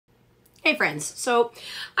Hey friends, so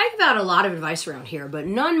I give out a lot of advice around here, but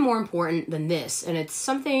none more important than this, and it's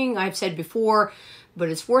something I've said before, but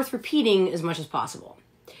it's worth repeating as much as possible.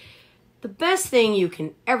 The best thing you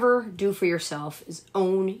can ever do for yourself is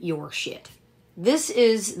own your shit. This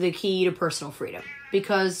is the key to personal freedom,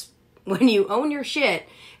 because when you own your shit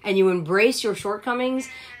and you embrace your shortcomings,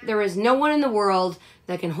 there is no one in the world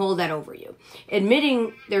that can hold that over you.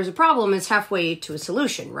 Admitting there's a problem is halfway to a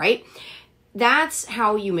solution, right? That's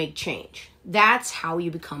how you make change. That's how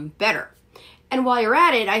you become better. And while you're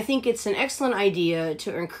at it, I think it's an excellent idea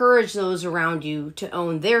to encourage those around you to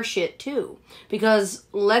own their shit too. Because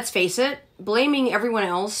let's face it, blaming everyone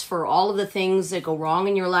else for all of the things that go wrong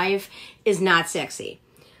in your life is not sexy.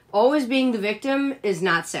 Always being the victim is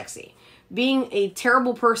not sexy. Being a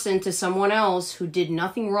terrible person to someone else who did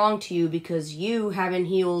nothing wrong to you because you haven't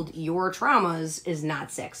healed your traumas is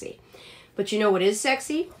not sexy. But you know what is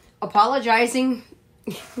sexy? Apologizing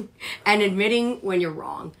and admitting when you're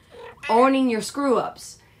wrong, owning your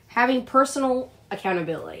screw-ups, having personal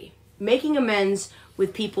accountability, making amends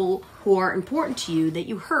with people who are important to you that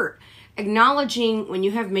you hurt, acknowledging when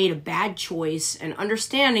you have made a bad choice, and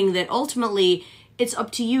understanding that ultimately it's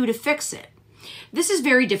up to you to fix it. This is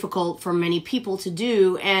very difficult for many people to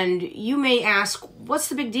do, and you may ask, what's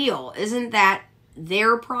the big deal? Isn't that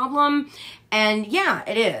their problem? And yeah,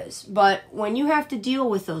 it is. But when you have to deal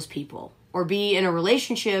with those people or be in a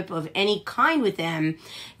relationship of any kind with them,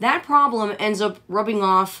 that problem ends up rubbing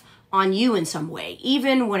off on you in some way,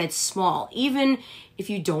 even when it's small, even if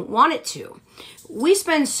you don't want it to. We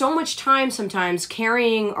spend so much time sometimes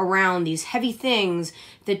carrying around these heavy things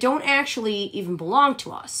that don't actually even belong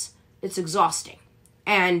to us. It's exhausting,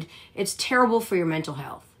 and it's terrible for your mental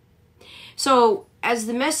health. So, as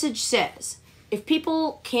the message says, if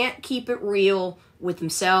people can't keep it real with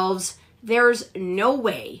themselves, there's no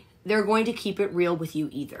way they're going to keep it real with you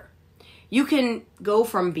either. You can go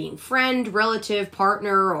from being friend, relative,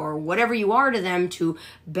 partner, or whatever you are to them to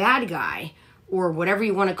bad guy, or whatever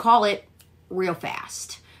you want to call it, real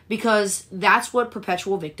fast. Because that's what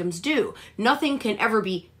perpetual victims do. Nothing can ever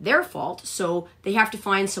be their fault, so they have to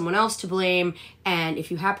find someone else to blame, and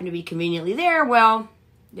if you happen to be conveniently there, well,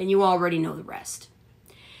 then you already know the rest.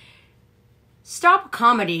 Stop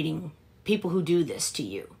accommodating people who do this to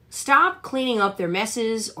you. Stop cleaning up their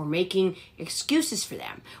messes or making excuses for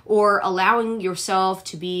them or allowing yourself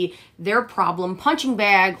to be their problem punching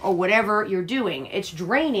bag or whatever you're doing. It's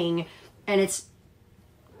draining and it's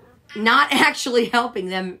not actually helping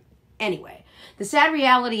them anyway. The sad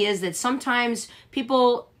reality is that sometimes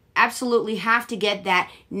people absolutely have to get that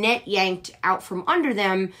net yanked out from under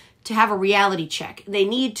them to have a reality check. They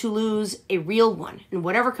need to lose a real one in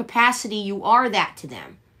whatever capacity you are that to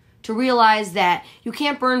them, to realize that you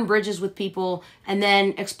can't burn bridges with people and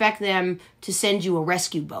then expect them to send you a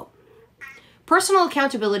rescue boat. Personal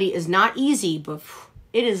accountability is not easy, but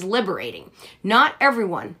it is liberating. Not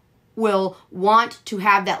everyone will want to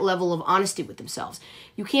have that level of honesty with themselves.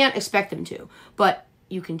 You can't expect them to, but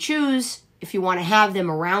you can choose if you want to have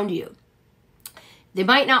them around you. They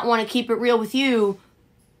might not want to keep it real with you,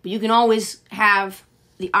 but you can always have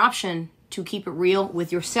the option to keep it real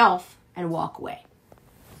with yourself and walk away.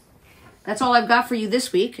 That's all I've got for you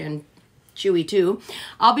this week, and Chewy too.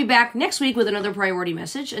 I'll be back next week with another priority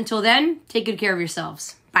message. Until then, take good care of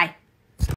yourselves. Bye.